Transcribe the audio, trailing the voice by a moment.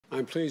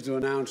I'm pleased to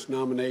announce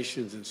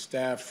nominations and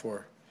staff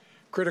for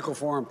critical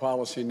foreign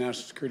policy and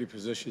national security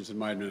positions in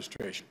my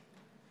administration.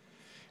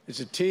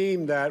 It's a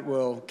team that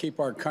will keep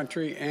our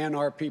country and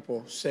our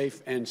people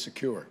safe and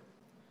secure.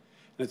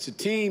 And it's a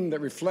team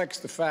that reflects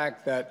the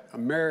fact that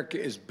America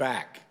is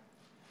back,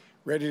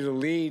 ready to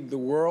lead the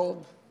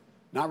world,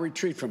 not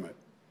retreat from it,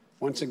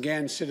 once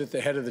again sit at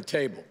the head of the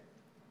table,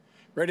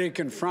 ready to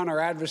confront our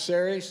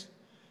adversaries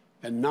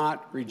and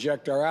not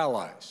reject our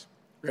allies,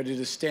 ready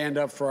to stand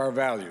up for our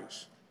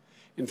values.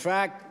 In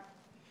fact,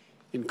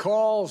 in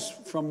calls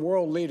from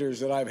world leaders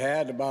that I've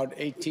had, about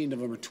 18 of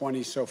them or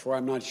 20 so far,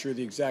 I'm not sure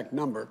the exact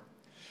number,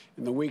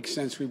 in the weeks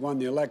since we won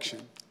the election,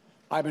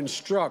 I've been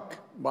struck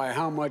by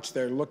how much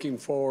they're looking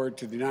forward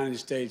to the United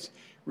States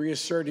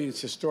reasserting its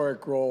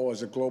historic role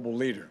as a global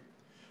leader,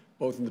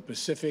 both in the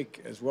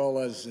Pacific as well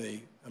as the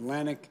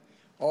Atlantic,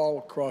 all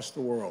across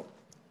the world.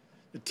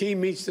 The team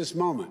meets this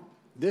moment,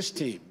 this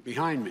team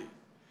behind me.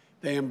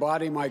 They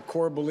embody my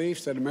core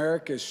beliefs that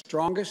America is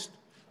strongest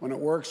when it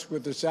works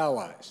with its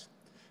allies.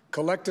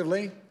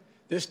 Collectively,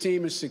 this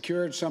team has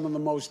secured some of the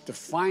most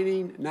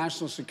defining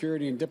national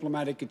security and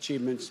diplomatic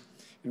achievements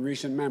in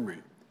recent memory,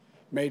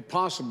 made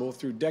possible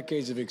through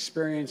decades of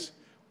experience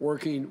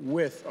working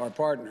with our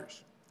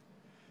partners.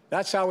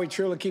 That's how we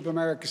truly keep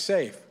America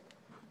safe,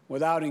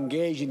 without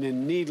engaging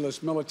in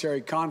needless military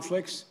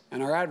conflicts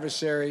and our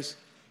adversaries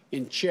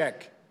in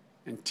check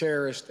and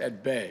terrorists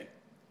at bay.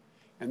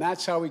 And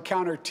that's how we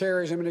counter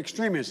terrorism and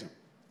extremism,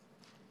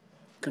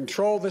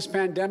 control this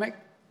pandemic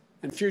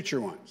and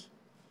future ones,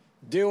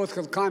 deal with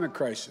the climate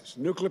crisis,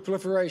 nuclear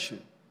proliferation,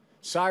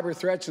 cyber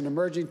threats and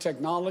emerging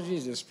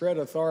technologies that spread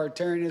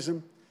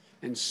authoritarianism,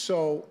 and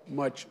so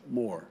much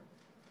more.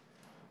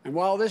 And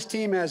while this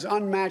team has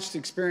unmatched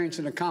experience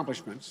and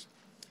accomplishments,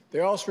 they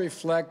also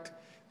reflect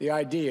the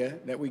idea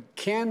that we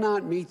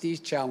cannot meet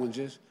these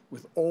challenges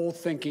with old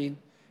thinking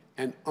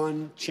and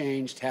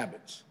unchanged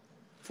habits.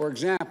 For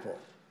example,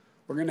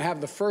 we're going to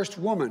have the first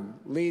woman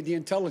lead the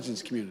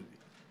intelligence community,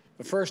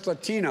 the first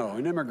Latino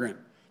and immigrant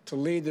to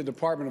lead the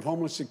Department of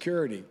Homeland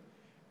Security,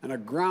 and a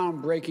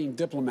groundbreaking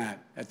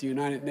diplomat at the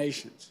United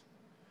Nations.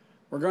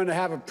 We're going to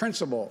have a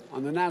principal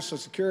on the National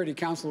Security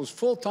Council whose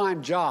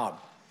full-time job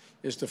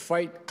is to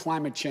fight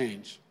climate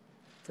change.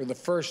 For the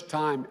first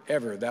time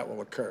ever, that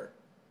will occur.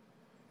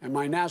 And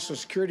my national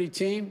security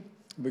team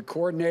will be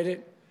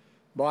coordinated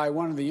by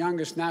one of the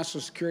youngest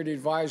national security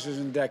advisors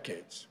in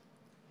decades.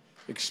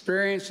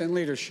 Experience and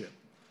leadership,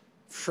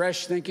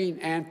 fresh thinking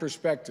and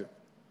perspective,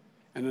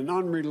 and an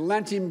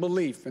unrelenting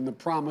belief in the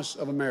promise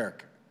of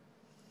America.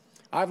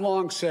 I've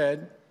long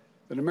said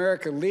that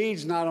America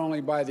leads not only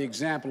by the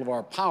example of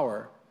our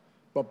power,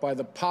 but by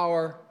the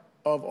power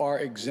of our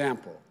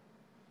example.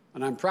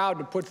 And I'm proud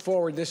to put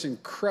forward this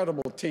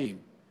incredible team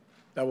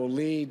that will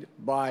lead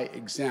by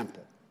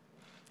example.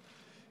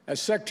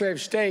 As Secretary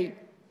of State,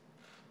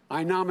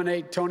 I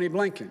nominate Tony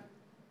Blinken.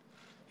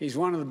 He's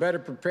one of the better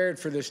prepared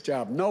for this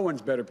job. No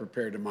one's better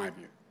prepared, in my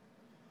view.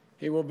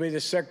 He will be the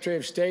Secretary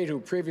of State who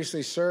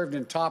previously served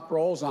in top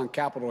roles on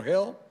Capitol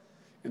Hill,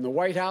 in the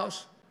White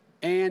House,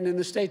 and in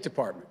the State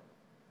Department.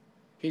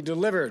 He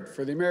delivered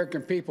for the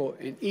American people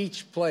in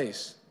each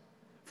place.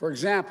 For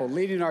example,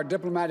 leading our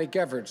diplomatic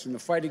efforts in the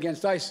fight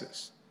against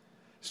ISIS,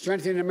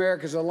 strengthening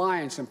America's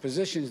alliance and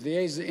positions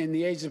in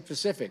the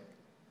Asia-Pacific,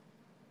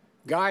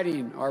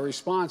 guiding our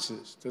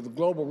responses to the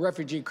global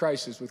refugee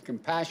crisis with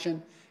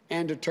compassion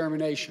and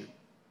determination.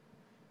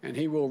 And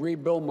he will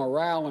rebuild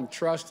morale and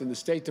trust in the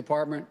State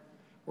Department,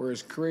 where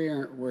his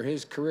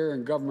career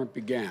in government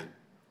began.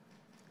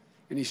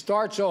 And he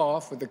starts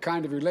off with the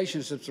kind of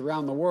relationships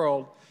around the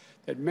world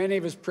that many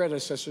of his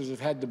predecessors have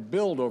had to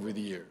build over the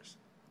years.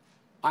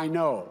 I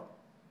know.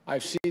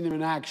 I've seen him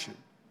in action.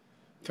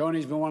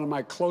 Tony's been one of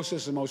my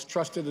closest and most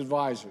trusted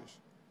advisors.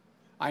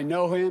 I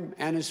know him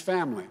and his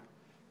family,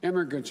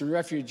 immigrants and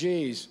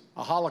refugees,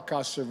 a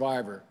Holocaust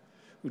survivor,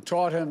 who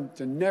taught him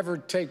to never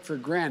take for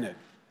granted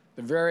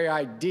the very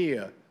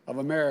idea of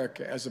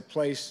America as a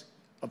place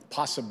of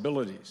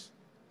possibilities.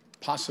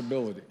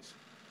 Possibilities.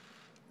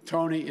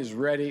 Tony is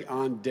ready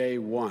on day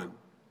one.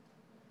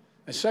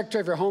 As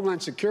Secretary for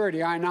Homeland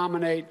Security, I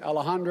nominate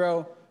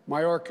Alejandro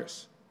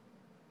Mayorkas.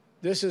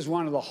 This is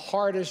one of the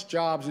hardest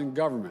jobs in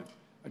government,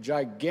 a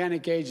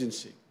gigantic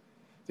agency.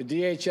 The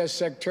DHS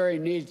Secretary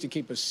needs to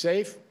keep us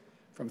safe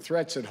from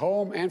threats at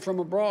home and from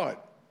abroad.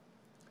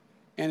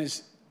 And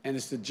it's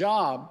the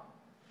job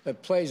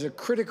that plays a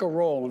critical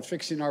role in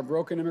fixing our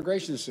broken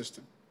immigration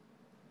system.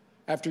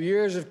 After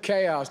years of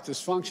chaos,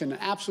 dysfunction,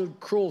 and absolute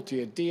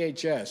cruelty at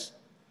DHS,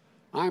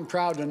 I'm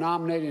proud to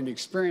nominate an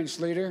experienced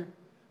leader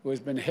who has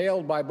been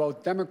hailed by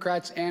both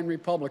Democrats and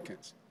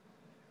Republicans.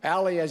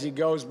 Ali, as he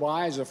goes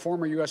by, is a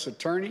former U.S.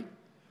 attorney,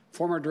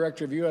 former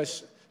director of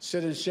U.S.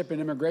 Citizenship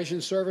and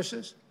Immigration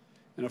Services,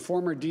 and a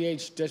former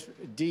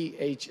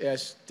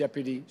DHS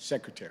deputy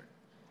secretary.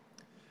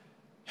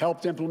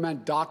 Helped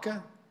implement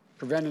DACA,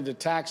 prevented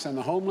attacks on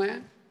the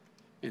homeland,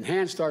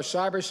 enhanced our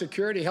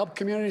cybersecurity, helped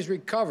communities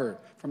recover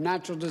from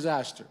natural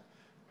disaster,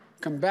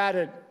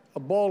 combated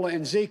Ebola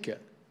and Zika.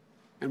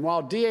 And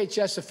while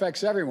DHS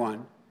affects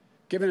everyone,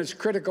 Given its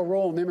critical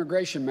role in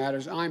immigration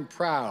matters, I'm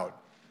proud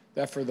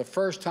that for the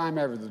first time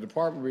ever, the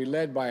department will be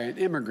led by an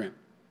immigrant,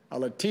 a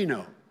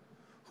Latino,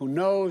 who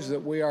knows that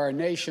we are a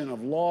nation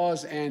of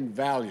laws and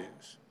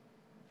values.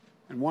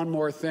 And one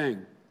more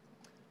thing.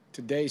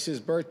 Today's his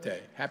birthday.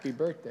 Happy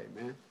birthday,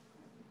 man.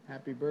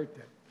 Happy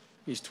birthday.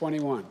 He's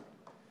 21.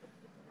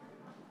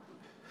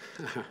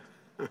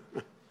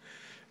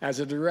 As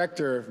a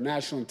director of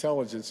national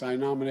intelligence, I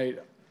nominate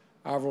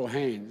Avril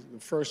Haines, the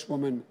first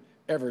woman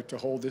ever to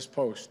hold this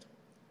post.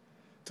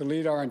 To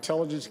lead our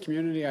intelligence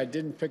community, I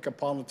didn't pick a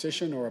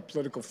politician or a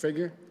political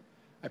figure.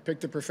 I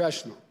picked a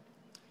professional.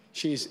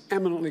 She's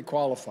eminently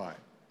qualified.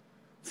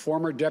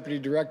 Former deputy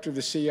director of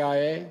the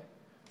CIA,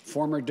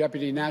 former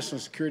deputy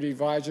national security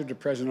advisor to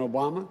President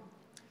Obama,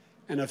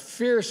 and a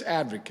fierce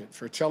advocate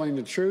for telling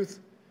the truth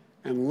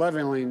and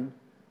leveling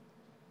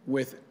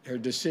with her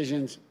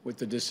decisions with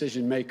the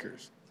decision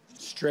makers.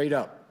 Straight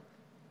up.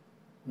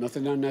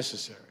 Nothing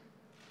unnecessary.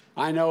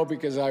 I know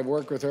because I've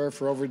worked with her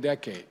for over a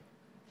decade.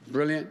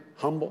 Brilliant,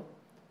 humble,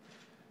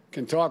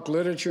 can talk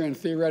literature and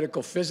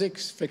theoretical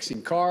physics,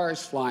 fixing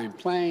cars, flying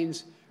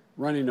planes,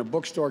 running a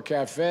bookstore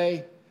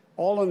cafe,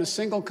 all in a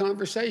single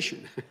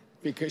conversation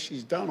because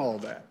she's done all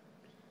that.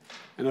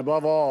 And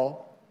above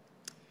all,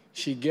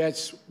 she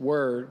gets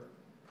word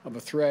of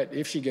a threat,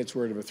 if she gets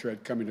word of a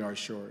threat coming to our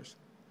shores,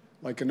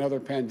 like another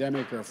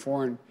pandemic or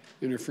foreign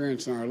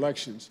interference in our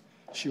elections,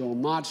 she will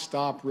not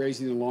stop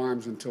raising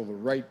alarms until the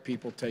right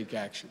people take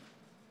action.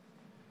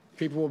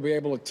 People will be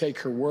able to take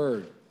her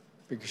word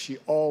because she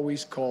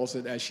always calls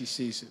it as she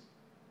sees it.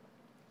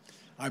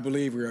 I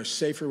believe we are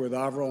safer with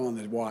Avril on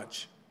the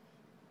watch.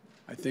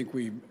 I think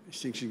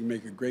she can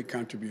make a great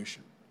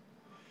contribution.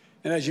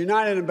 And as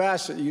United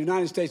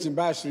States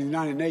Ambassador to the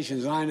United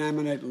Nations, I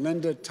nominate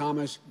Linda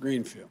Thomas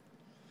Greenfield,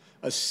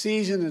 a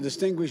seasoned and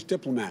distinguished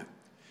diplomat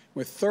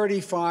with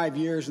 35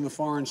 years in the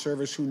Foreign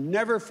Service who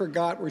never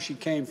forgot where she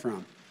came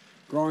from,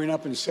 growing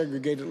up in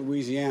segregated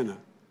Louisiana.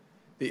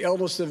 The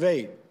eldest of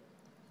 8,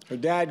 her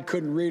dad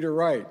couldn't read or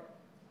write,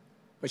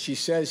 but she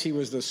says he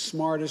was the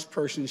smartest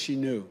person she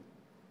knew.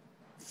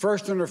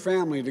 First in her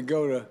family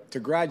to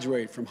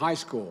graduate from high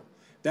school,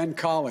 then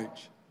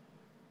college,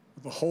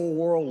 with the whole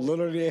world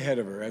literally ahead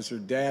of her, as her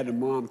dad and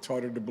mom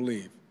taught her to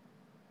believe.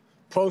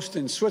 Post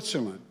in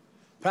Switzerland,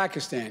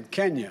 Pakistan,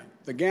 Kenya,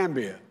 the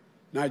Gambia,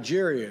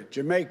 Nigeria,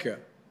 Jamaica,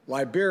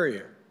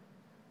 Liberia,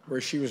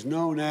 where she was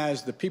known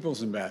as the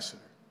People's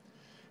Ambassador.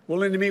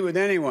 Willing to meet with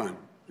anyone,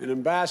 an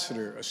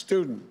ambassador, a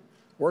student,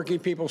 working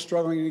people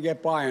struggling to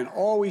get by, and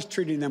always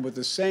treating them with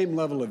the same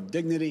level of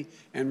dignity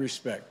and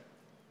respect.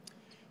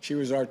 She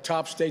was our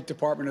top State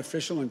Department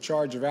official in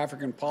charge of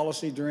African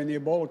policy during the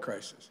Ebola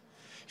crisis.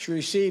 She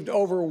received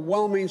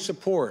overwhelming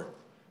support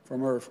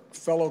from her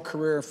fellow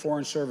career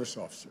Foreign Service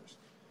officers,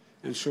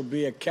 and she'll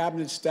be a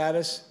cabinet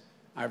status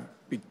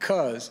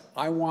because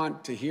I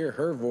want to hear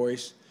her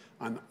voice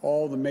on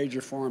all the major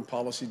foreign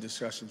policy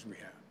discussions we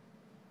have.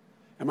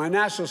 And my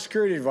national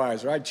security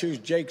advisor, I choose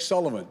Jake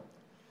Sullivan.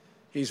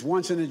 He's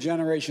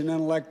once-in-a-generation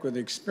intellect with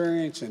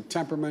experience and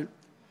temperament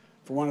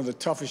for one of the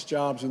toughest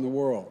jobs in the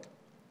world.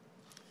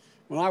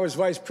 When I was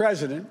vice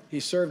president, he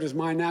served as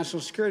my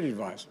national security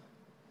advisor.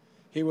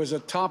 He was a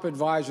top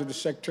advisor to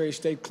Secretary of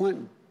State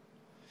Clinton.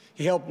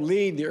 He helped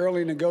lead the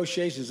early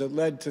negotiations that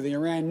led to the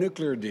Iran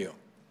nuclear deal.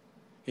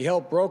 He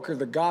helped broker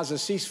the Gaza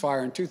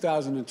ceasefire in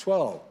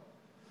 2012,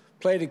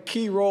 played a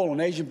key role in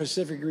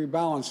Asian-Pacific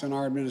rebalance in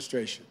our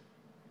administration.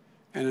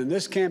 And in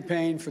this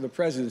campaign for the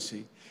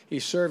presidency, he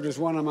served as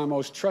one of my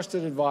most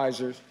trusted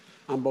advisors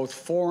on both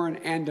foreign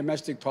and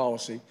domestic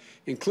policy,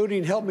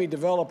 including helping me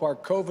develop our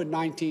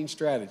COVID-19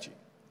 strategy.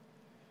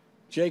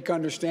 Jake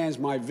understands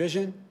my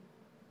vision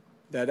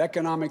that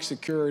economic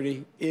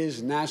security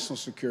is national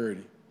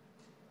security,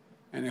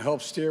 and it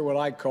helps steer what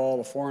I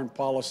call a foreign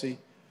policy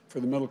for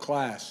the middle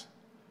class,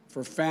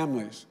 for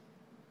families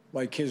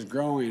like his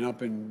growing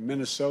up in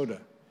Minnesota,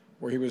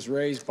 where he was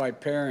raised by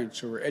parents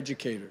who were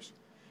educators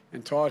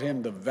and taught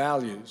him the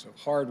values of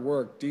hard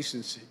work,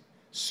 decency,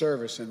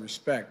 service, and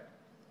respect.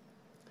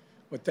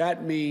 What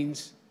that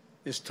means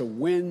is to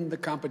win the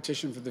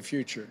competition for the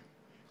future,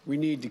 we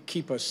need to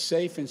keep us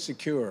safe and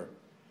secure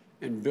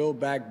and build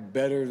back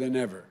better than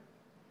ever.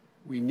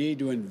 We need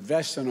to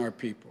invest in our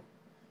people,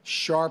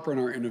 sharpen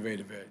our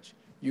innovative edge,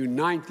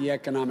 unite the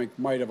economic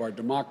might of our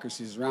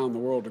democracies around the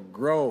world to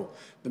grow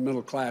the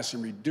middle class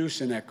and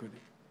reduce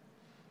inequity,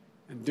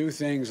 and do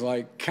things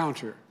like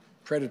counter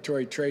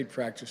predatory trade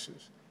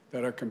practices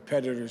that our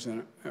competitors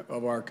and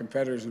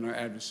our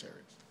adversaries.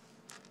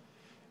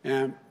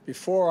 And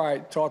before I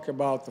talk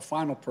about the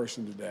final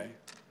person today,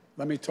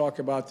 let me talk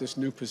about this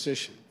new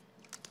position.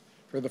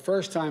 For the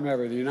first time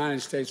ever, the United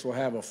States will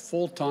have a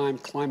full-time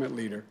climate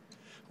leader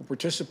who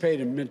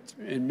participate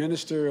in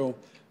ministerial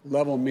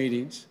level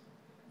meetings.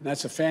 And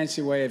that's a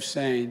fancy way of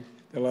saying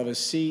they'll have a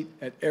seat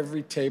at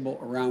every table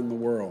around the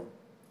world.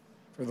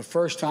 For the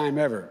first time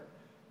ever,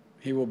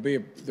 there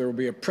will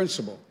be a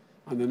principal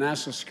on the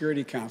National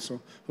Security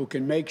Council who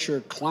can make sure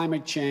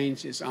climate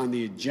change is on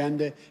the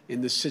agenda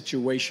in the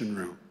Situation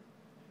Room.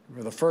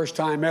 For the first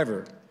time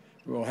ever,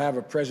 we will have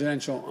a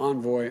presidential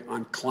envoy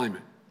on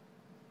climate.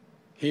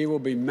 He will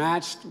be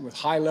matched with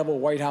high-level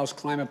White House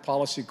climate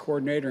policy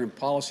coordinator and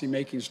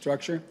policy-making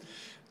structure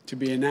to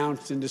be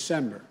announced in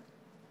December.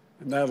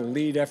 And that will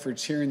lead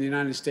efforts here in the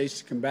United States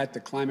to combat the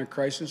climate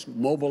crisis,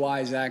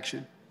 mobilize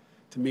action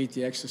to meet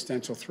the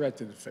existential threat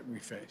that we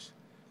face.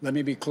 Let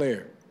me be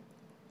clear.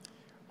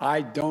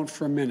 I don't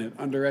for a minute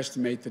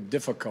underestimate the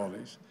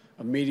difficulties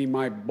of meeting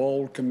my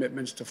bold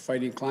commitments to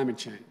fighting climate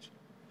change.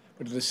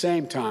 But at the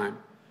same time,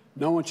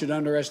 no one should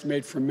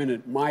underestimate for a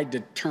minute my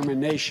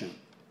determination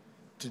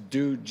to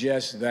do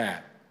just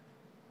that.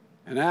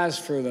 And as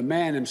for the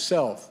man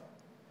himself,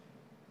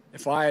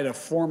 if I had a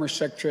former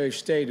Secretary of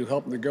State who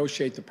helped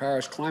negotiate the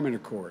Paris Climate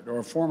Accord, or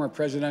a former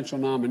presidential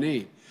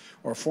nominee,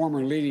 or a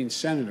former leading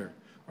senator,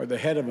 or the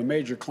head of a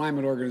major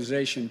climate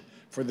organization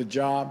for the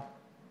job,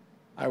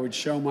 they would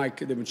show my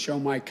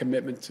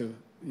commitment to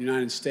the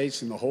United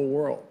States and the whole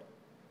world.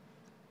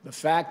 The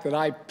fact that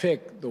I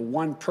picked the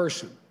one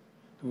person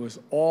who is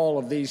all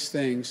of these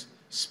things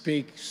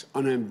speaks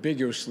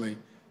unambiguously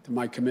to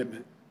my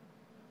commitment.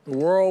 The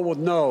world will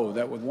know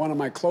that with one of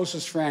my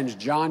closest friends,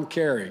 John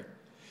Kerry,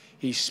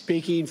 he's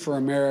speaking for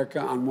America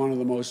on one of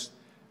the most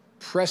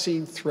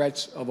pressing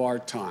threats of our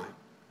time.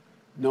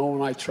 No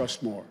one I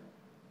trust more.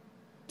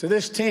 To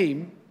this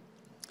team,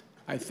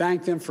 I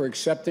thank them for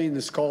accepting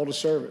this call to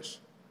service.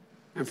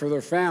 And for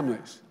their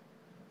families,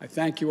 I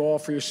thank you all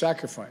for your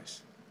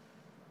sacrifice.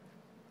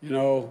 You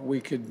know, we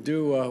could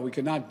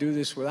not do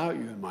this without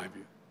you, in my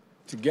view.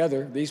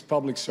 Together, these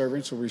public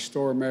servants will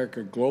restore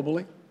America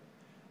globally,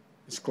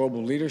 its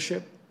global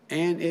leadership,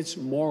 and its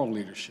moral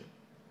leadership,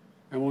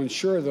 and will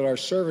ensure that our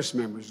service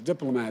members,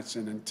 diplomats,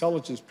 and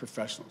intelligence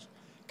professionals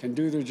can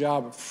do their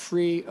job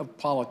free of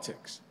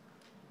politics.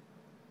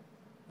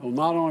 They'll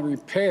not only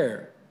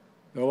repair,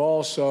 they'll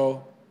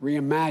also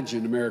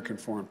reimagine American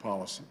foreign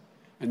policy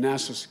and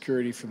national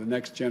security for the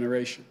next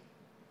generation.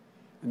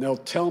 And they'll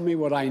tell me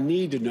what I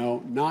need to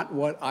know, not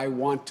what I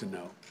want to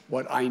know,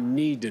 what I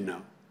need to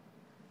know.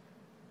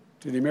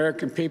 To the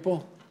American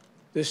people,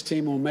 this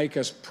team will make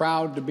us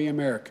proud to be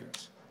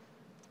Americans.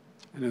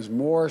 And as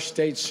more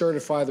states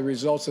certify the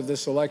results of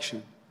this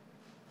election,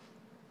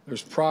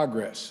 there's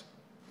progress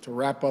to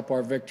wrap up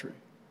our victory.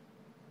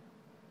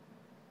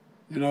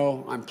 You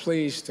know, I'm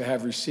pleased to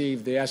have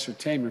received the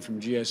ascertainment from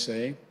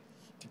GSA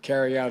to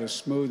carry out a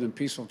smooth and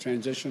peaceful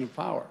transition of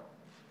power,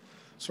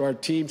 so our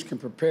teams can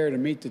prepare to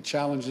meet the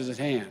challenges at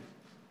hand,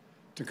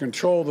 to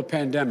control the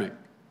pandemic,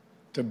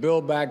 to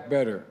build back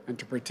better, and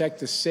to protect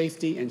the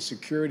safety and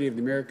security of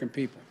the American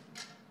people.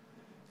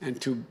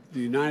 And to the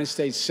United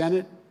States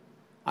Senate,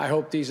 I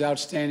hope these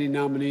outstanding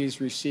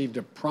nominees received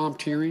a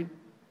prompt hearing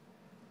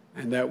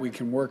and that we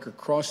can work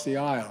across the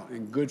aisle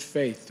in good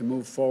faith to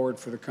move forward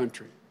for the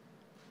country.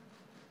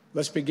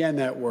 Let's begin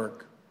that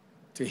work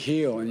to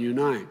heal and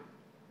unite.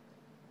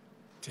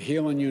 To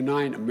heal and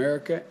unite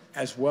America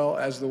as well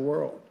as the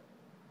world.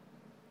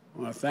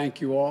 I want to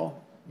thank you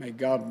all. May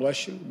God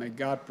bless you. May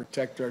God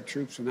protect our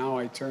troops. And now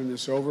I turn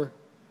this over,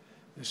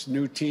 this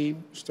new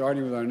team,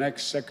 starting with our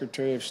next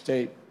Secretary of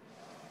State,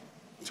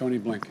 Tony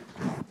Blinken.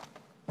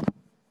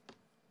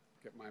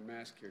 Get my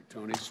mask here,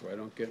 Tony, so I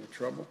don't get in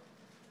trouble.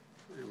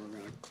 And we're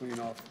going to clean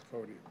off the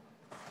podium.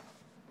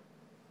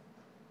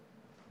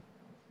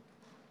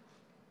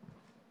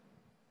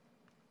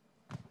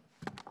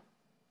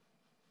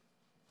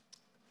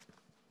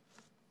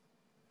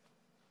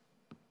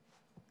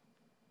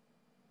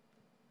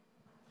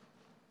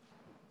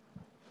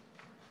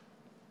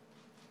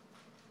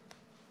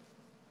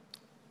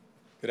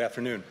 Good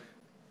afternoon.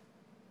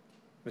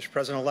 Mr.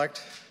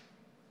 President-elect,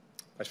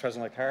 Vice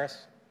President-elect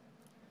Harris,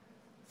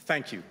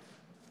 thank you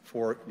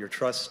for your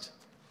trust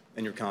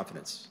and your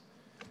confidence.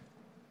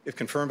 If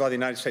confirmed by the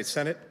United States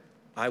Senate,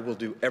 I will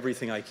do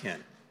everything I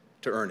can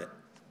to earn it.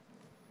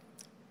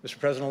 Mr.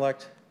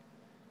 President-elect,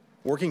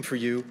 working for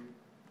you,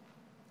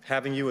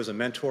 having you as a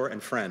mentor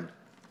and friend,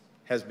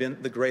 has been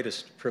the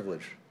greatest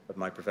privilege of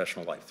my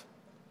professional life.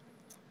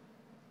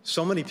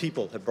 So many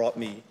people have brought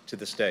me to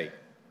this day,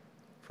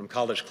 from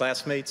college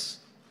classmates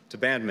to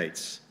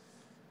bandmates,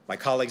 my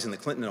colleagues in the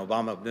Clinton and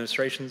Obama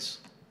administrations,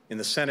 in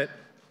the Senate,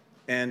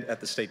 and at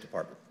the State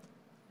Department.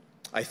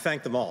 I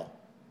thank them all,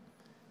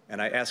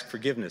 and I ask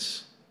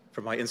forgiveness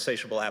for my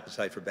insatiable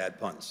appetite for bad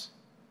puns.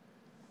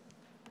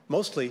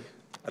 Mostly,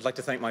 I'd like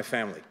to thank my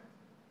family,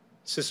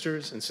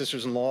 sisters and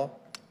sisters-in-law,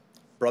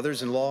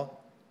 brothers-in-law,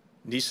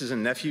 nieces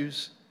and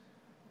nephews,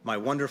 my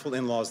wonderful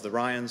in-laws, the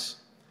Ryans,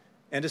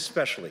 and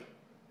especially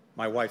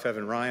my wife,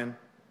 Evan Ryan,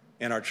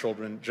 and our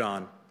children,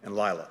 John and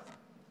Lila.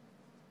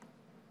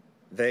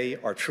 They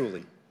are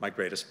truly my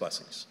greatest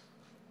blessings.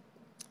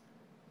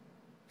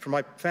 For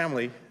my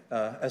family,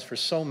 as for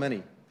so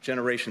many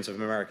generations of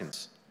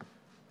Americans,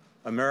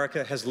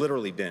 America has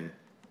literally been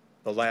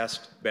the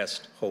last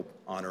best hope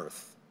on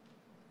earth.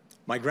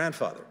 My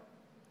grandfather,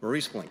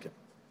 Maurice Blinken,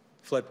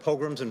 fled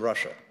pogroms in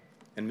Russia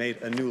and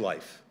made a new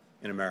life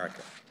in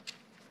America.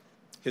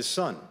 His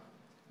son,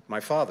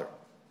 my father,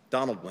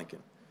 Donald Blinken,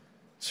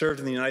 served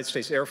in the United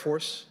States Air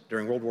Force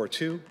during World War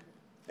II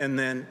and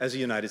then as a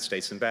United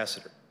States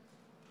ambassador.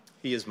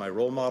 He is my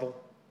role model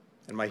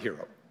and my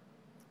hero.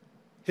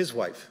 His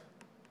wife,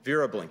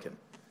 Vera Blinken,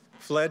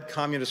 fled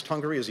communist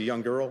Hungary as a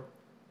young girl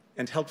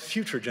and helped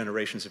future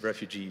generations of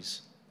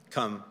refugees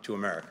come to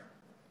America.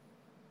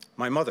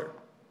 My mother,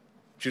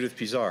 Judith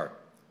Pizar,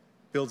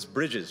 builds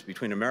bridges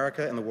between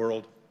America and the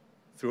world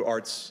through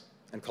arts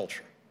and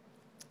culture.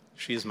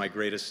 She is my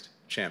greatest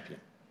champion.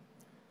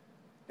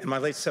 And my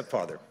late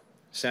stepfather,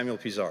 Samuel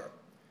Pizar,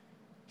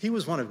 he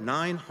was one of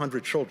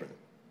 900 children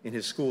in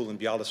his school in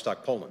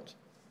Białystok, Poland,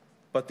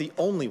 but the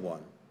only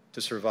one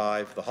to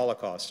survive the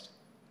Holocaust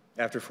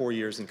after 4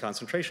 years in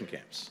concentration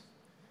camps.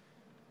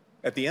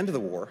 At the end of the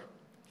war,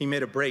 he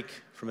made a break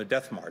from a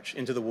death march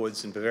into the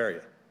woods in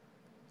Bavaria.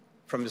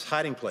 From his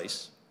hiding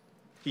place,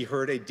 he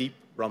heard a deep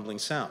rumbling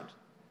sound.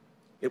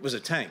 It was a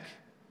tank,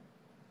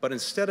 but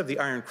instead of the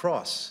Iron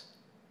Cross,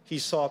 he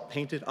saw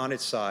painted on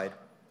its side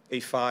a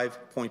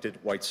 5-pointed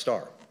white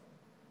star.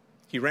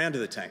 He ran to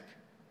the tank.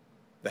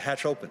 The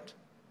hatch opened.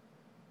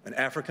 An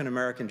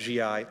African-American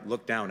GI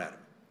looked down at him.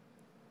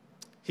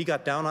 He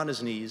got down on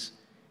his knees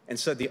and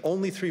said the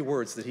only 3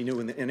 words that he knew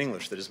in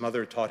English that his mother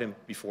had taught him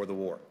before the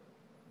war: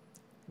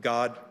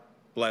 God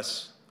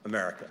bless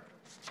America.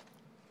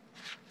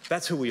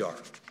 That's who we are.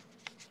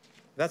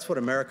 That's what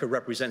America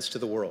represents to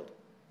the world,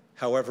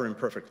 however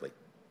imperfectly.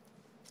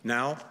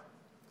 Now,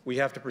 we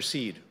have to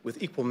proceed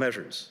with equal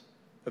measures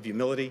of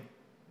humility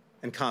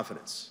and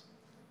confidence.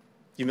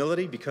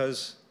 Humility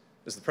because,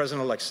 as the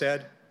President-elect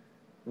said,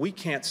 we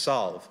can't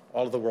solve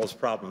all of the world's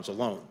problems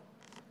alone.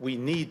 We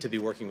need to be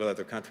working with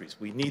other countries.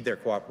 We need their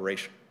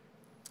cooperation.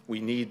 We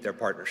need their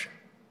partnership.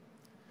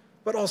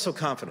 But also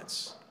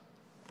confidence,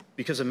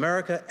 because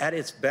America, at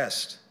its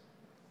best,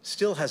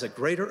 still has a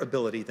greater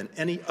ability than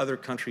any other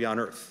country on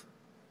earth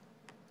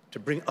to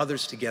bring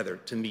others together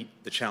to meet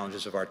the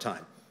challenges of our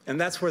time.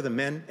 And that's where the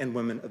men and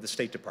women of the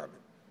State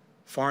Department,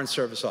 Foreign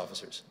Service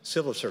officers,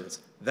 civil servants,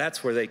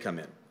 that's where they come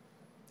in.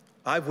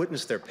 I've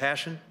witnessed their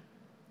passion,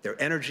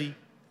 their energy,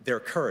 their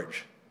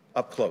courage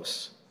up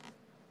close.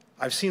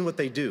 I've seen what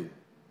they do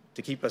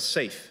to keep us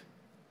safe,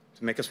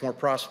 to make us more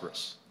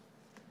prosperous.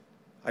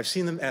 I've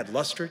seen them add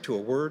luster to a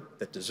word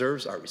that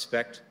deserves our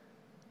respect: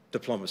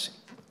 diplomacy.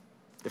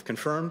 If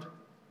confirmed,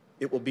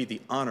 it will be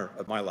the honor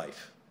of my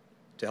life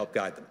to help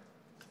guide them.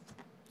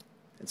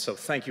 And so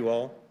thank you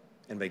all,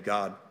 and may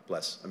God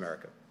bless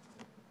America.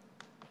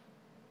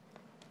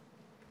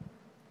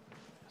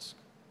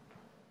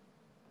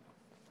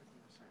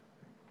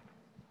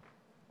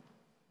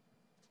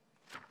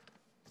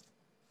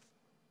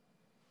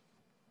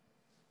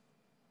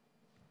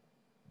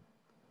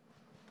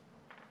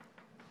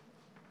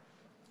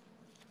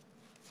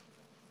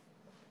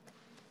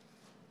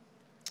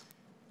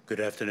 Good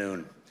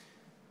afternoon,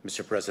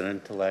 Mr.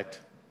 President-elect,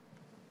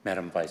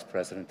 Madam Vice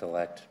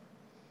President-elect.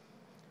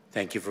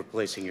 Thank you for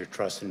placing your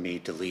trust in me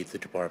to lead the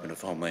Department of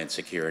Homeland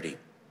Security.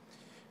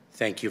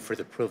 Thank you for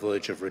the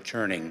privilege of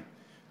returning,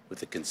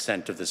 with the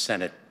consent of the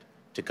Senate,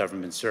 to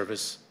government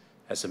service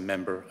as a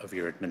member of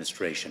your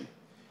administration.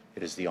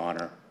 It is the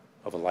honor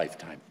of a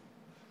lifetime.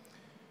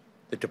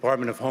 The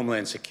Department of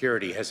Homeland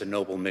Security has a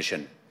noble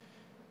mission: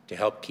 to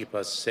help keep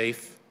us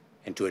safe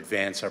and to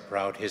advance our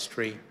proud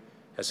history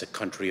as a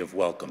country of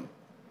welcome.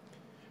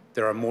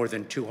 There are more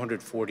than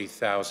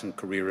 240,000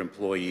 career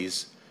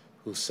employees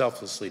who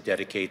selflessly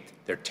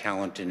dedicate their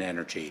talent and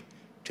energy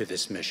to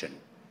this mission.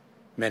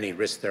 Many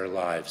risk their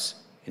lives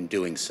in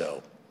doing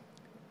so.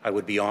 I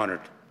would be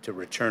honored to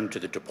return to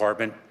the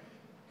department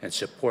and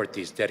support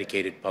these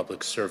dedicated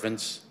public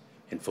servants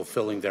in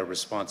fulfilling their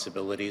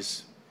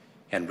responsibilities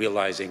and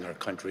realizing our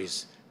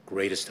country's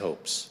greatest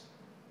hopes,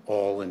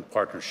 all in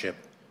partnership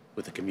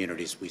with the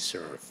communities we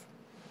serve.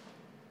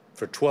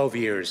 For 12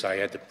 years, I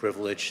had the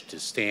privilege to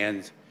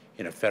stand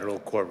in a federal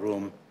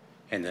courtroom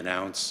and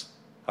announce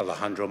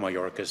Alejandro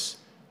Mayorkas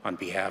on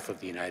behalf of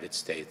the United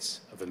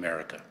States of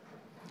America.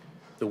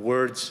 The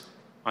words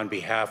 "on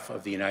behalf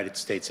of the United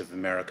States of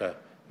America"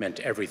 meant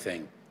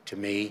everything to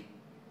me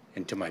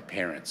and to my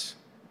parents,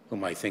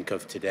 whom I think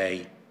of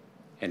today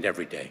and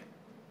every day.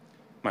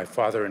 My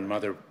father and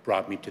mother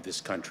brought me to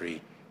this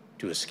country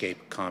to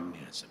escape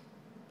communism.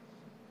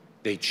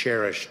 They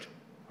cherished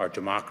our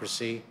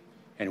democracy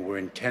and were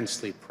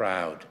intensely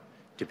proud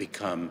to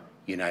become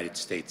United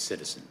States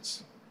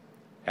citizens,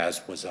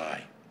 as was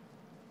I.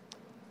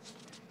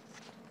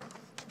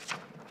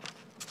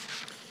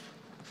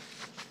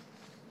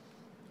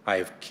 I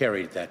have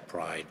carried that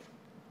pride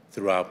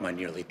throughout my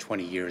nearly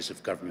 20 years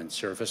of government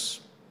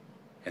service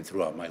and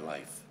throughout my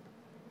life.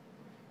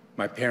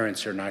 My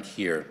parents are not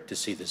here to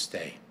see this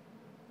day.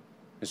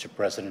 Mr.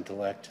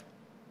 President-elect,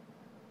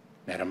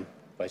 Madam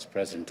Vice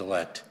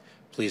President-elect,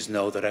 please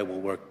know that I will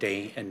work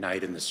day and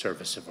night in the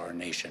service of our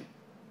nation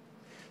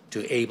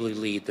to ably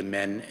lead the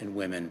men and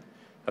women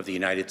of the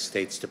United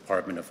States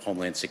Department of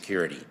Homeland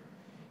Security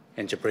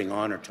and to bring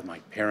honor to my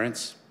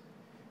parents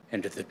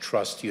and to the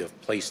trust you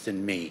have placed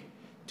in me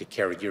to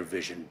carry your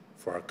vision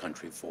for our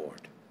country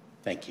forward.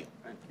 Thank you.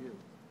 Thank you.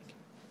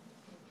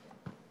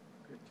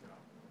 Good job.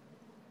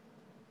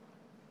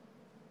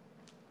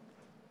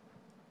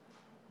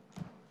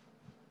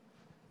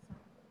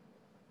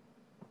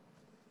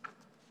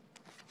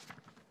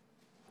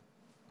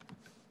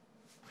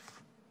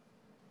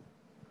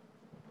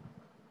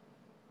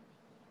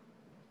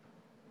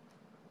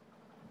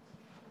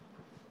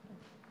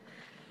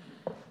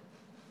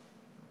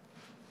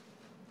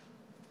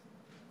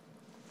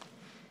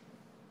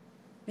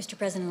 Mr.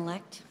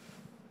 President-elect,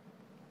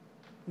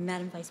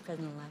 Madam Vice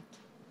President-elect,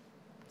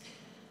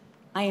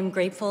 I am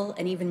grateful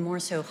and even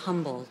more so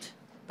humbled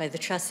by the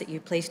trust that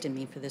you placed in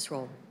me for this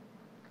role.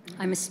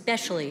 I'm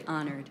especially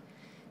honored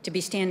to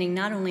be standing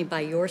not only by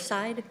your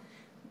side,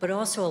 but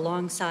also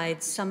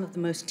alongside some of the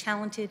most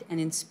talented and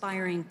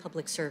inspiring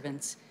public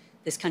servants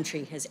this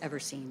country has ever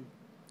seen.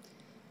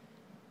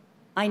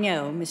 I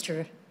know,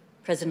 Mr.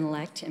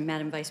 President-elect and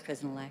Madam Vice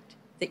President-elect,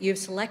 that you have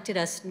selected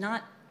us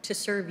not to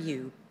serve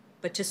you,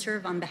 but to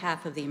serve on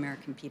behalf of the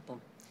American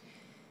people,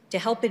 to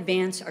help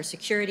advance our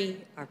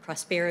security, our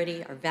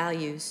prosperity, our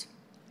values,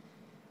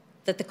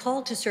 that the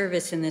call to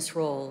service in this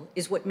role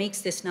is what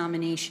makes this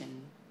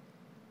nomination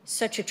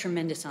such a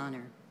tremendous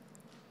honor.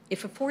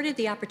 If afforded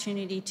the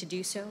opportunity to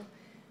do so,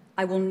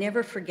 I will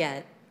never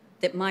forget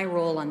that my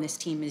role on this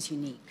team is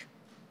unique.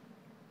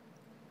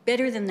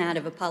 Better than that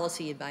of a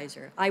policy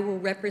advisor, I will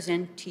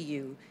represent to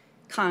you,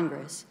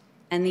 Congress,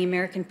 and the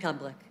American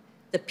public,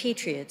 the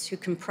patriots who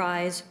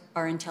comprise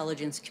our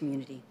intelligence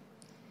community.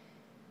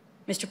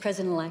 Mr.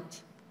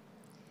 President-elect,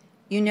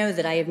 you know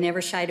that I have never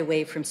shied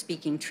away from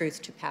speaking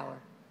truth to power,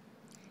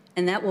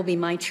 and that will be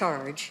my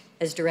charge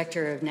as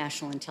Director of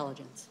National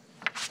Intelligence.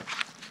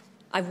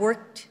 I've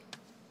worked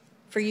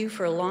for you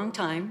for a long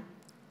time,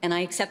 and I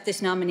accept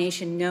this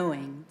nomination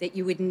knowing that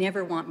you would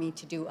never want me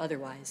to do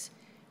otherwise,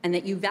 and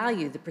that you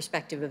value the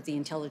perspective of the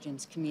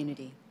intelligence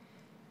community,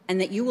 and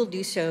that you will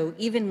do so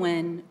even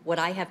when what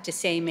I have to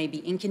say may be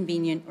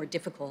inconvenient or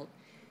difficult,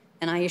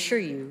 and I assure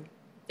you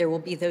there will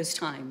be those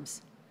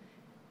times.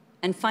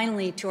 And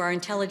finally, to our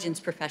intelligence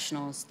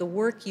professionals, the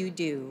work you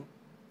do,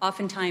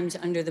 oftentimes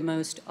under the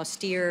most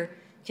austere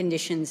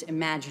conditions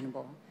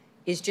imaginable,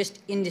 is just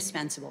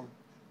indispensable.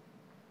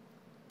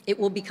 It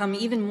will become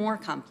even more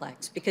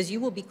complex because you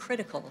will be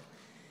critical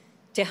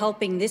to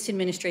helping this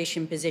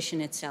administration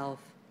position itself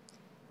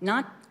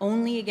not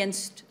only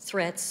against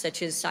threats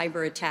such as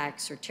cyber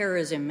attacks or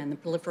terrorism and the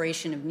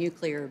proliferation of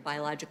nuclear,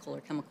 biological,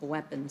 or chemical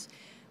weapons,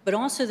 but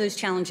also those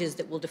challenges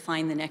that will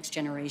define the next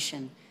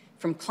generation,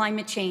 from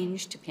climate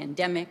change to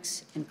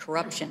pandemics and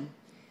corruption.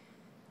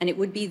 And it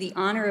would be the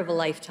honor of a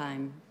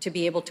lifetime to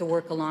be able to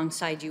work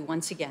alongside you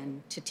once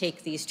again to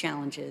take these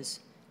challenges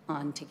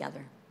on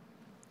together.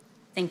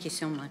 Thank you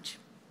so much.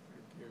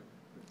 Thank you.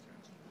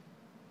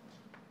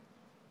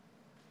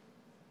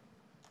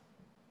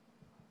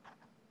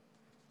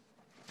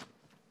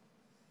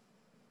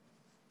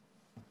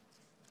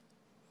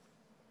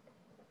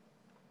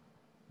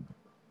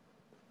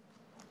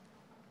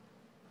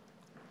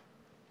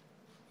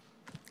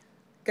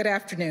 Good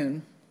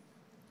afternoon,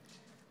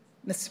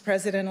 Mr.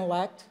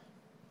 President-elect,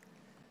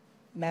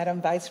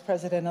 Madam Vice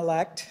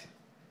President-elect.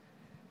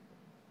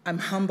 I'm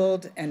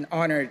humbled and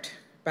honored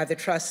by the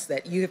trust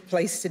that you have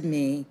placed in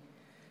me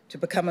to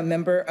become a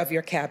member of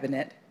your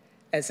cabinet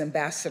as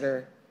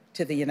ambassador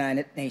to the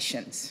United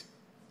Nations.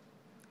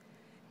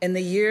 In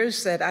the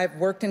years that I've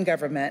worked in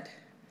government,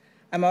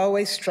 I'm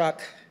always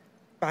struck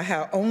by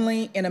how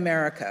only in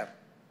America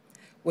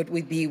would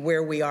we be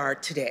where we are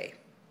today,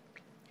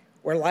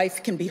 where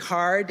life can be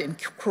hard and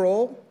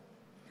cruel,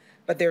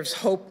 but there's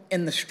hope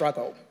in the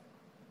struggle.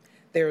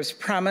 There is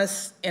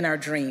promise in our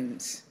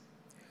dreams,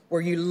 where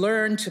you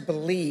learn to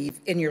believe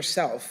in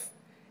yourself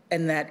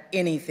and that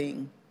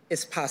anything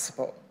is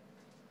possible.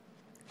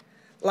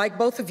 Like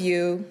both of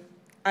you,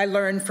 I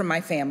learned from my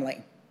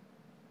family.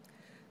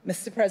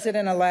 Mr.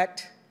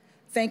 President-elect,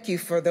 thank you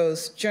for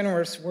those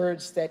generous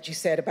words that you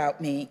said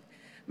about me.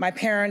 My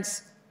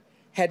parents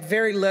had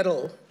very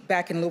little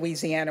back in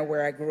Louisiana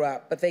where I grew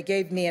up, but they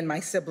gave me and my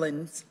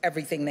siblings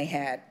everything they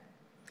had.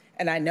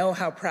 And I know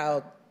how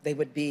proud they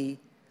would be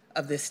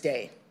of this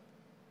day.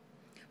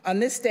 On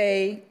this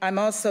day, I'm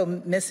also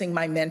missing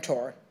my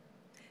mentor,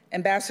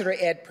 Ambassador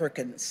Ed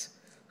Perkins,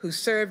 who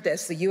served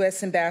as the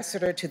U.S.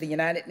 Ambassador to the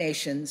United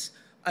Nations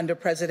under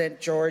President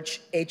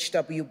George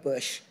H.W.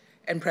 Bush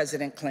and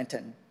President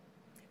Clinton,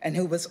 and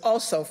who was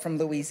also from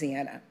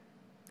Louisiana.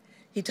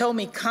 He told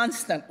me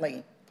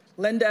constantly,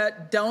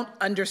 Linda, don't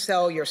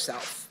undersell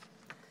yourself.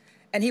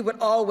 And he would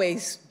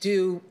always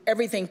do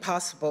everything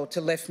possible to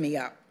lift me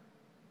up.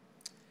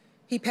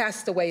 He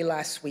passed away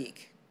last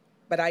week,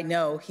 but I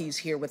know he's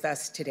here with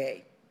us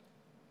today.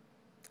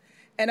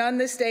 And on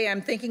this day,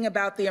 I'm thinking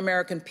about the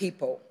American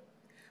people,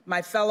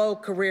 my fellow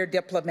career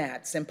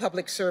diplomats and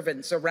public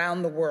servants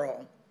around the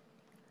world.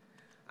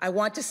 I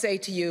want to say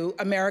to you,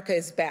 America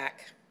is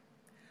back.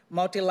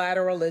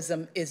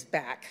 Multilateralism is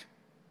back.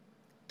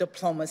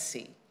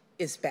 Diplomacy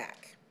is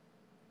back.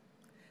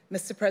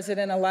 Mr.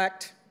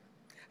 President-elect,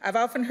 I've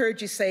often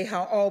heard you say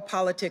how all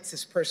politics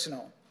is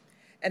personal,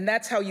 and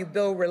that's how you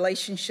build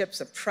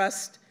relationships of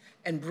trust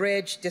and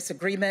bridge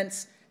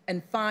disagreements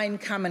and find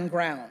common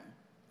ground.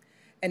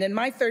 And in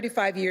my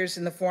 35 years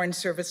in the Foreign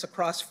Service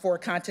across 4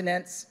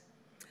 continents,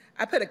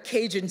 I put a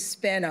Cajun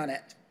spin on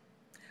it.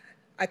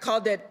 I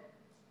called it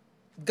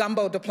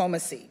gumbo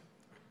diplomacy.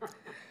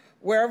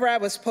 Wherever I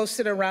was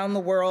posted around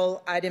the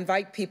world, I'd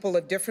invite people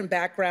of different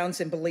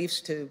backgrounds and beliefs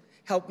to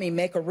help me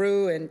make a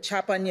roux and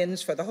chop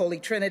onions for the Holy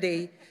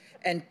Trinity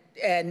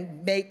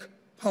and make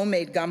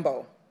homemade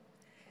gumbo.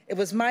 It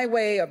was my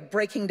way of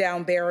breaking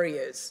down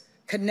barriers,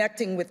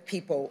 connecting with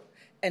people,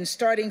 and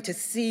starting to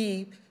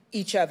see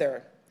each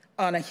other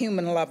on a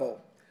human level.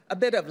 A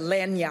bit of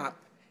lagniappe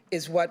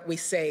is what we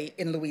say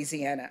in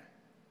Louisiana.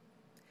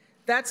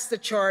 That's the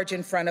charge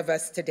in front of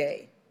us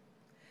today.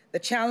 The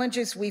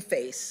challenges we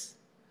face,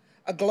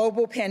 a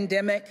global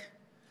pandemic,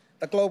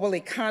 the global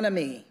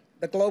economy,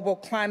 the global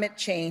climate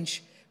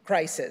change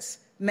crisis,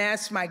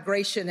 mass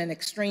migration and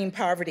extreme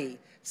poverty,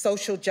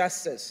 social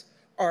justice,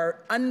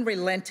 are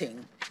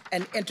unrelenting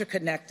and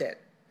interconnected,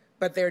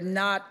 but they're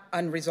not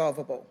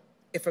unresolvable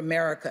if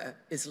America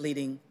is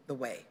leading the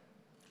way.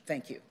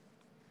 Thank you.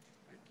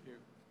 Thank you.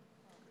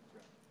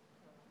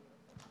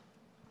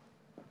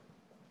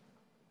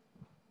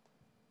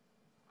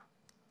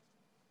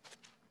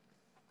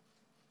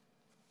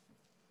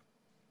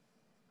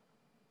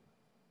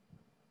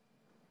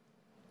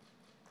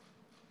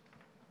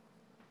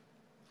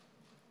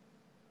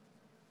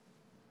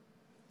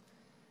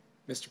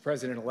 Mr.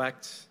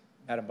 President-elect,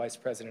 Madam Vice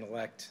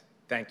President-elect,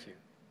 thank you.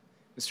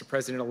 Mr.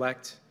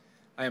 President-elect,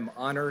 I am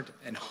honored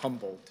and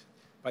humbled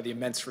by the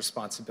immense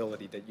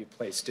responsibility that you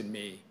placed in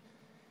me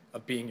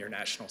of being your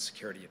national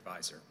security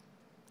advisor.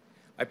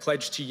 I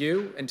pledge to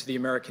you and to the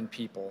American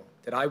people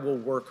that I will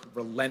work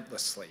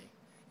relentlessly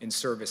in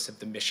service of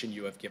the mission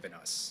you have given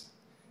us,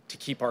 to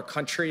keep our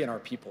country and our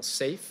people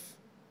safe,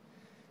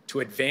 to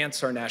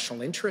advance our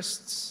national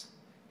interests,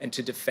 and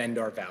to defend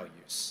our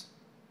values.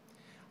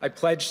 I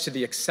pledge to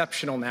the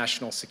exceptional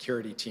national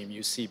security team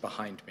you see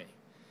behind me,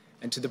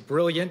 and to the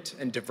brilliant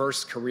and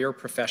diverse career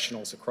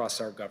professionals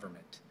across our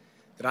government,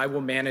 that I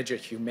will manage a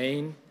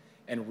humane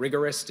and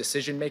rigorous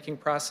decision-making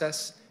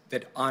process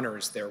that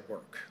honors their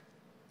work.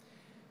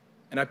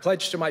 And I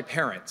pledge to my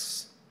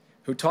parents,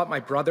 who taught my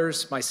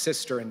brothers, my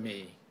sister, and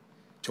me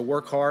to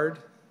work hard,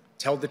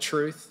 tell the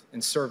truth,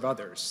 and serve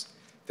others,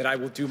 that I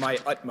will do my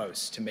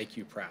utmost to make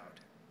you proud.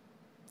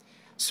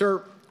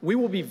 Sir, we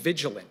will be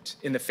vigilant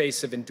in the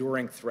face of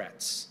enduring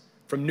threats,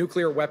 from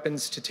nuclear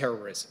weapons to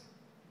terrorism.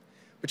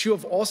 But you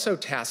have also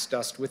tasked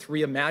us with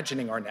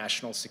reimagining our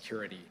national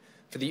security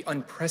for the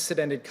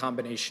unprecedented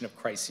combination of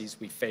crises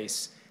we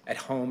face at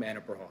home and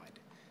abroad: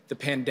 the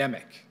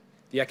pandemic,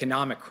 the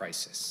economic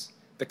crisis,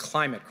 the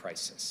climate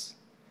crisis,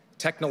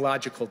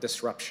 technological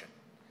disruption,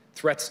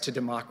 threats to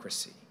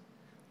democracy,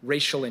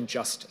 racial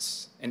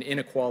injustice, and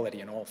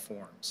inequality in all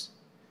forms.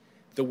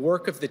 The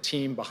work of the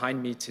team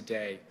behind me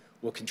today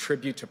will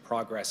contribute to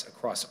progress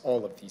across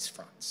all of these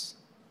fronts.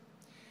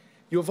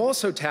 You have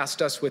also tasked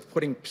us with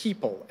putting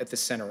people at the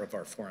center of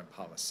our foreign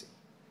policy.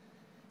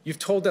 You've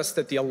told us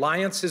that the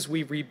alliances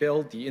we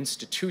rebuild, the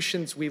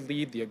institutions we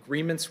lead, the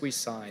agreements we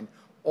sign,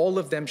 all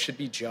of them should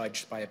be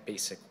judged by a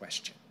basic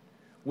question: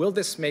 will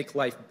this make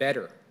life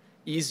better,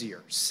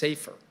 easier,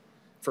 safer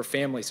for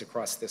families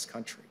across this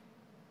country?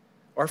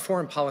 Our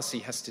foreign policy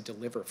has to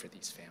deliver for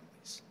these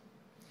families.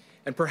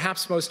 And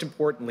perhaps most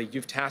importantly,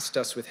 you've tasked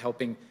us with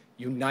helping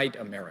unite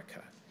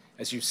America,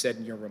 as you said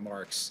in your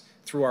remarks,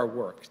 through our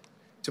work,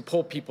 to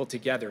pull people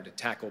together to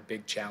tackle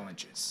big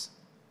challenges.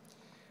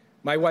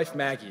 My wife,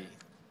 Maggie,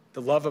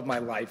 the love of my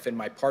life and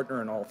my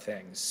partner in all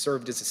things,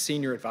 served as a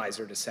senior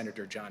advisor to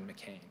Senator John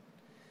McCain.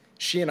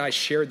 She and I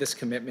shared this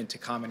commitment to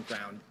common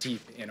ground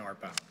deep in our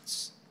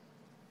bones.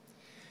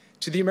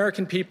 To the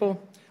American people,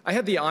 I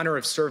had the honor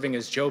of serving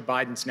as Joe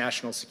Biden's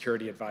national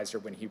security advisor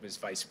when he was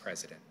vice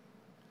president.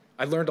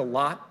 I learned a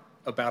lot,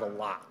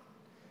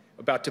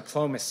 about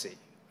diplomacy,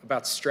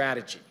 about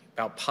strategy,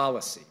 about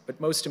policy, but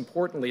most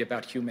importantly,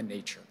 about human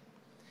nature.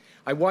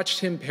 I watched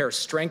him pair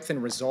strength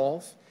and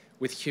resolve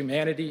with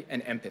humanity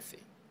and empathy.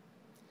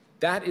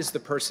 That is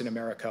the person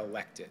America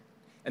elected,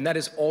 and that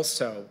is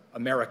also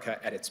America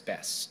at its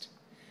best.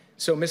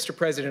 So, Mr.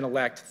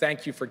 President-elect,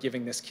 thank you for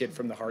giving this kid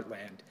from the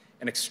heartland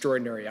an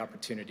extraordinary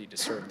opportunity to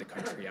serve the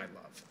country I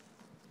love.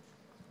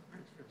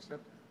 Thanks for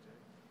accepting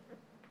it, Jay.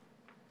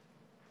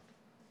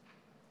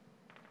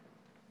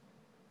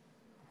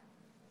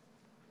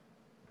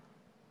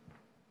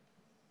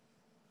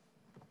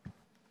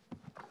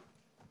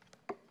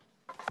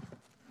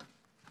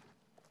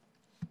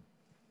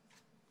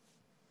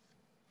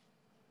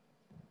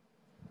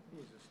 He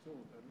needs a stool,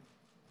 doesn't he?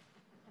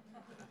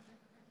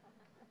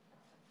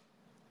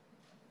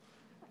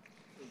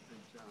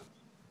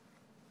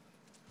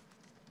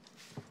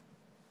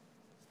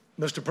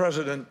 Mr.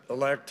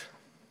 President-elect,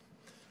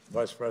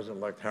 Vice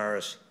President-elect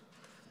Harris,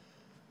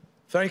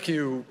 thank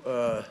you,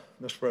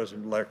 Mr.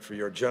 President-elect, for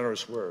your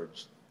generous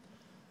words.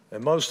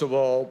 And most of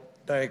all,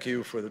 thank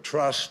you for the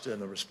trust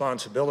and the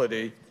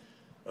responsibility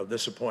of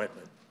this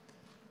appointment.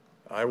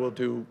 I will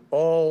do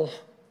all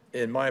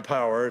in my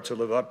power to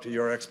live up to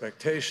your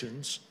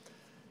expectations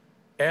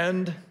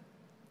and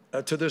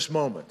to this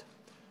moment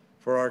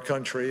for our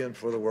country and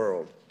for the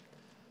world.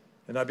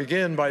 And I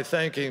begin by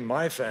thanking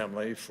my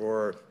family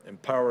for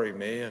empowering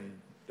me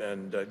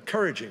and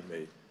encouraging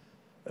me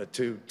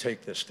to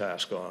take this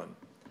task on.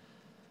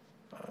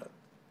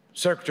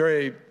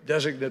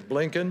 Secretary-designate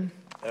Blinken,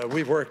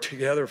 we've worked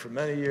together for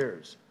many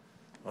years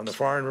on the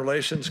Foreign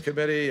Relations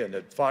Committee and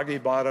at Foggy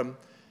Bottom,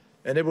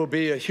 and it will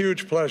be a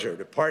huge pleasure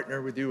to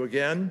partner with you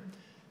again.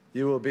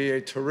 You will be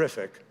a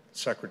terrific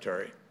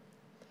secretary.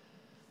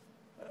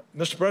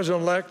 Mr.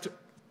 President-elect,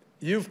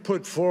 you've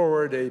put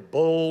forward a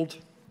bold,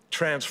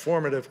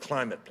 transformative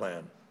climate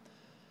plan.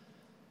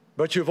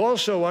 But you've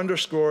also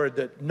underscored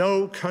that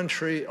no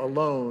country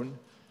alone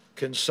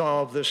can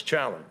solve this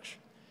challenge.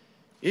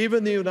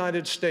 Even the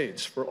United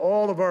States, for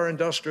all of our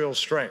industrial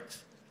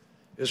strength,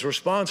 is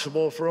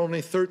responsible for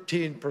only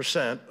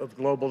 13% of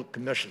global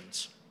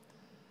emissions.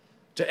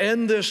 To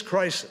end this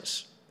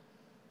crisis,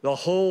 the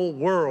whole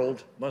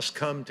world must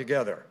come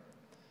together.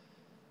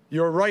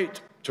 You're right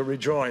to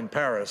rejoin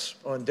Paris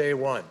on day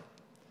one,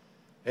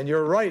 and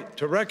you're right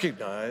to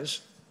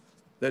recognize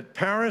that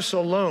Paris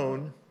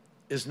alone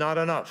is not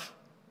enough.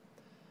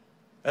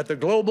 At the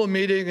global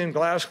meeting in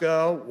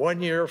Glasgow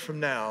 1 year from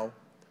now,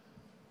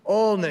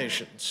 all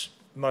nations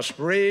must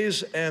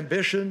raise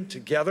ambition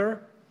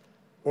together,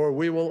 or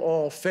we will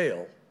all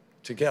fail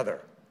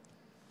together.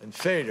 And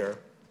failure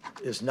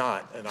is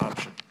not an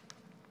option.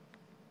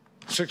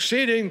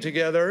 Succeeding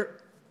together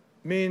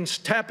means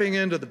tapping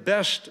into the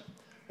best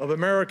of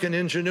American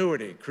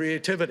ingenuity,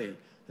 creativity,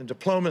 and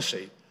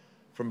diplomacy,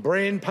 from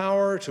brain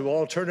power to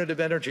alternative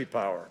energy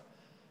power,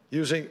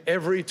 using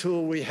every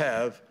tool we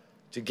have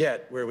to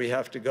get where we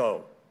have to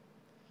go.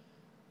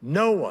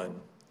 No one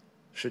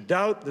should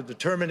doubt the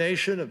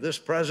determination of this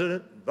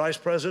president and vice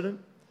president.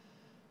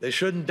 They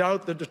shouldn't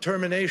doubt the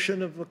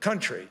determination of a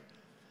country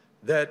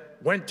that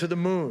went to the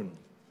moon,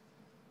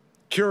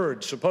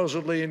 cured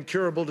supposedly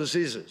incurable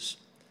diseases,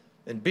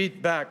 and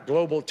beat back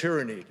global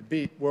tyranny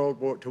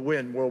to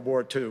win World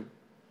War II.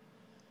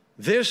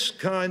 This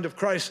kind of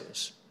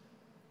crisis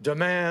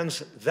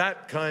demands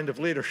that kind of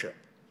leadership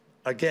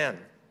again,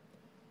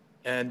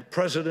 and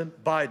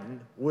President Biden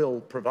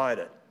will provide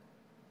it.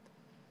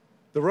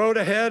 The road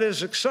ahead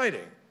is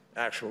exciting,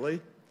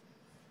 actually.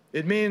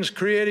 It means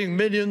creating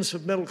millions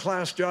of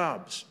middle-class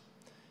jobs.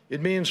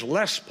 It means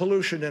less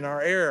pollution in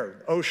our air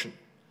and ocean.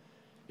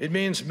 It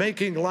means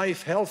making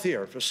life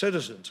healthier for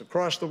citizens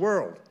across the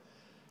world.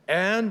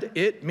 And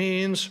it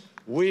means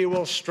we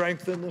will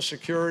strengthen the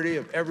security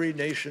of every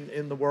nation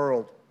in the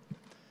world.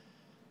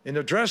 In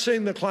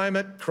addressing the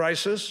climate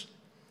crisis,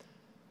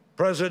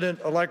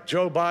 President-elect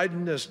Joe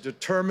Biden is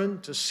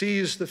determined to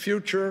seize the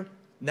future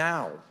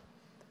now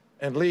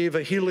and leave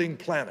a healing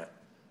planet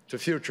to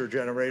future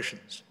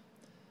generations.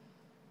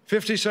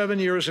 57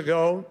 years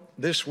ago,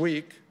 this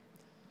week,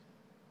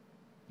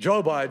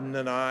 Joe Biden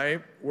and I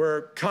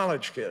were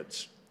college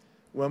kids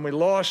when we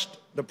lost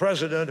the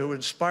president who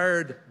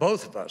inspired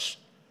both of us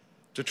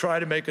to try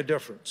to make a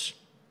difference.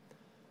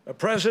 A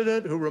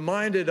president who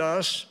reminded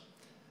us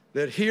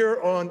that here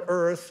on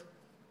earth,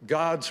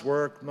 God's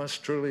work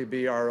must truly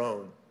be our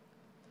own.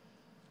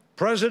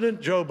 President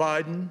Joe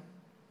Biden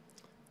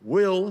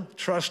will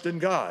trust in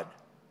God,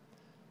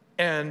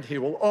 and he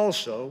will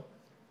also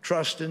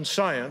trust in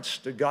science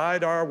to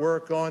guide our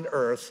work on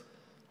earth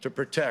to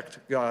protect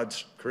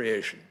God's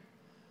creation.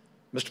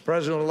 Mr.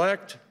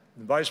 President-elect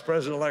and Vice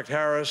President-elect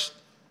Harris,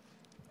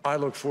 I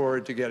look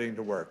forward to getting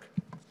to work.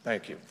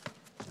 Thank you.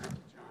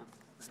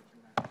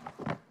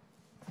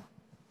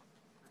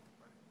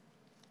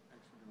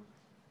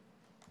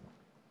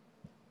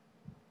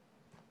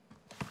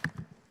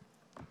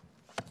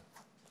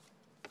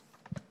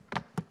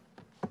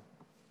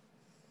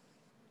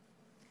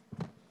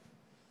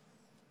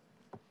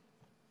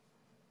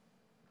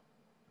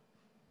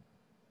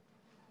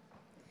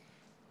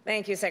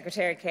 Thank you,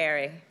 Secretary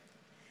Kerry.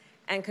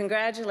 And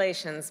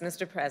congratulations,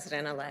 Mr.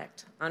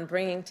 President-elect, on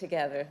bringing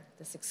together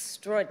this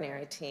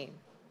extraordinary team.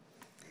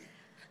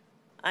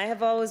 I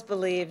have always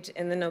believed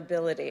in the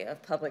nobility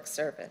of public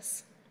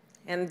service,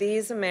 and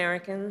these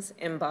Americans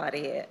embody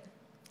it.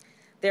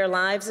 Their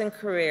lives and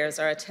careers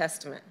are a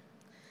testament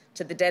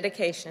to the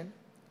dedication,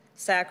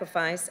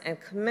 sacrifice,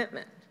 and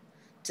commitment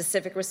to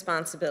civic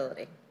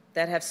responsibility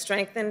that have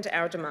strengthened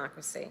our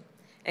democracy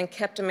and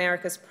kept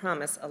America's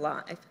promise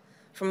alive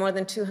for more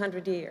than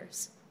 200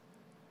 years.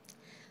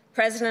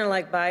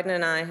 President-elect Biden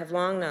and I have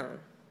long known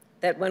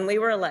that when we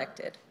were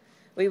elected,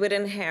 we would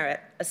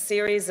inherit a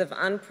series of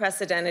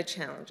unprecedented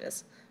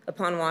challenges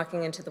upon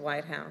walking into the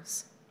White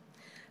House.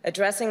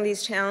 Addressing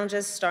these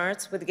challenges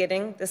starts with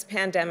getting this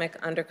pandemic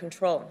under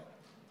control,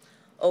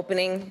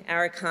 opening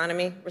our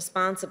economy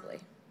responsibly,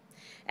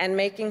 and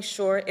making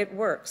sure it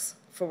works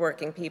for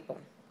working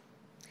people.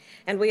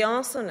 And we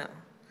also know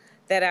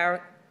that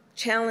our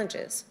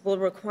challenges will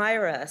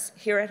require us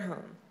here at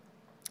home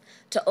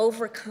to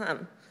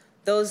overcome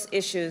those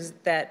issues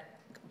that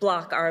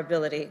block our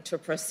ability to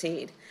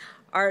proceed.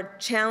 Our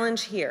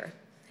challenge here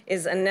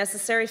is a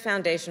necessary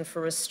foundation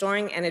for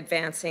restoring and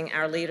advancing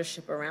our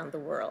leadership around the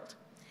world.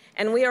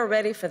 And we are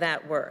ready for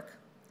that work.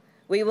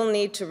 We will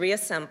need to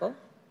reassemble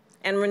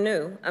and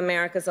renew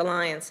America's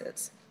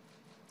alliances,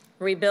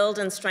 rebuild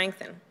and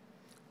strengthen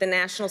the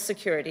national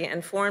security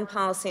and foreign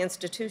policy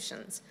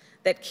institutions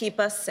that keep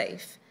us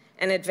safe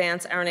and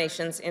advance our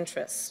nation's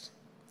interests,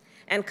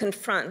 and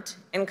confront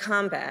and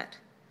combat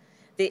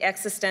the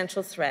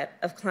existential threat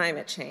of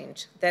climate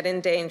change that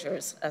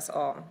endangers us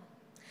all.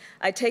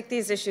 I take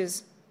these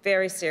issues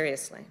very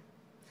seriously.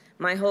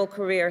 My whole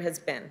career has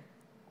been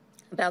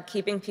about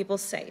keeping people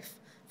safe,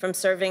 from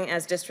serving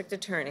as district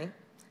attorney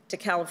to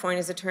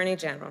California's Attorney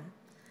General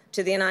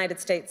to the United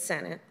States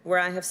Senate, where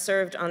I have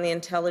served on the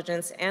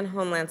Intelligence and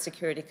Homeland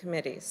Security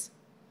committees.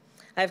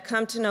 I have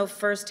come to know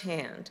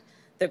firsthand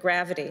the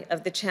gravity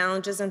of the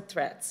challenges and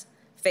threats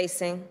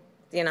facing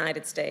the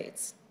United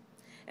States.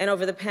 And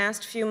over the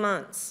past few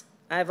months,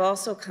 I have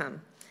also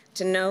come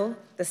to know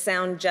the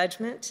sound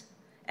judgment,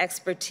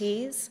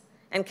 expertise,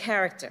 and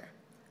character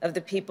of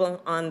the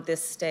people on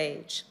this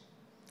stage.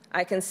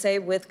 I can say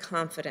with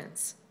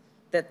confidence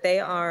that they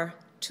are,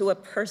 to a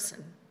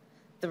person,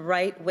 the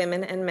right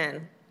women and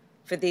men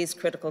for these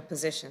critical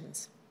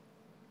positions.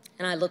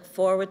 And I look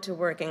forward to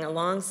working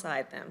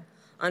alongside them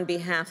on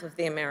behalf of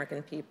the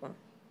American people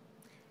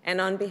and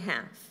on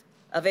behalf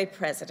of a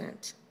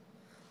president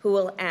who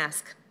will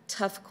ask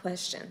tough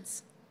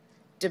questions,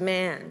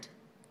 demand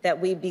that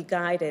we be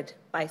guided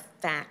by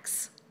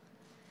facts,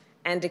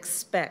 and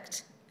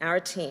expect our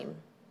team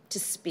to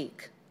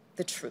speak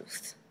the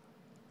truth,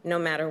 no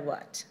matter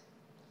what.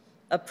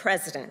 A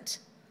president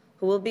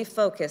who will be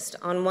focused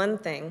on one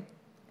thing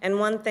and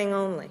one thing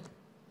only: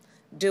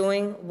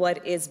 doing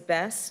what is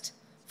best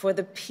for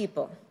the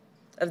people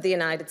of the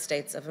United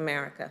States of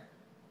America.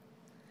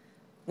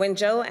 When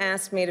Joe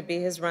asked me to be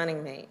his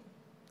running mate,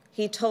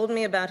 he told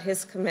me about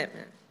his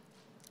commitment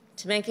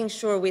to making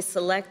sure we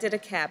selected a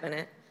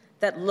cabinet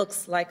that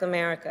looks like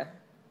America,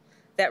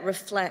 that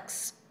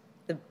reflects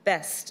the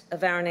best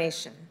of our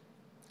nation.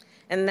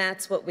 And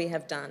that's what we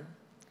have done.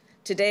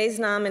 Today's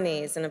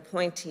nominees and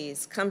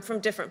appointees come from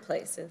different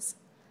places.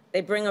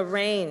 They bring a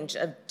range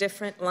of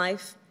different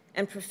life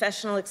and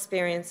professional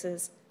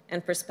experiences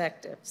and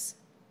perspectives.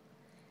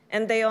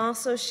 And they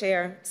also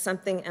share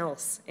something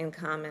else in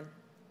common: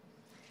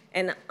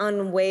 an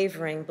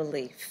unwavering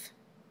belief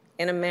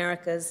in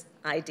America's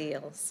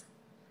ideals,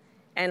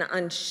 an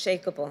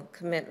unshakable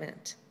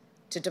commitment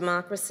to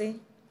democracy,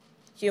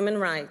 human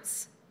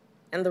rights,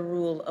 and the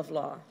rule of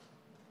law.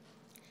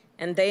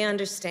 And they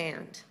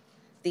understand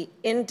the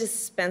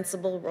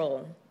indispensable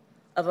role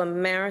of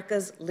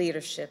America's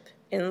leadership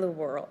in the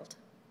world.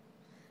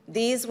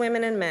 These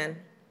women and men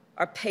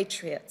are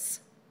patriots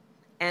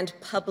and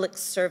public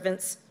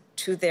servants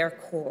to their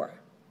core.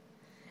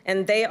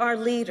 And they are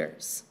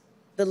leaders,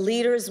 the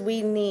leaders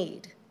we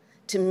need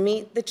to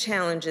meet the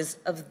challenges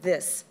of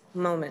this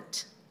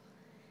moment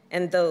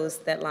and those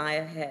that lie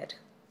ahead.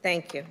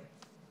 Thank you.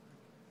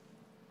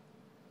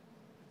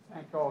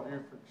 Thank all of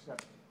you for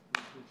accepting.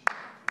 We appreciate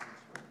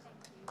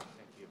it. Thank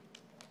you.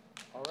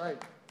 All right.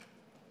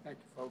 Thank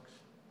you, folks.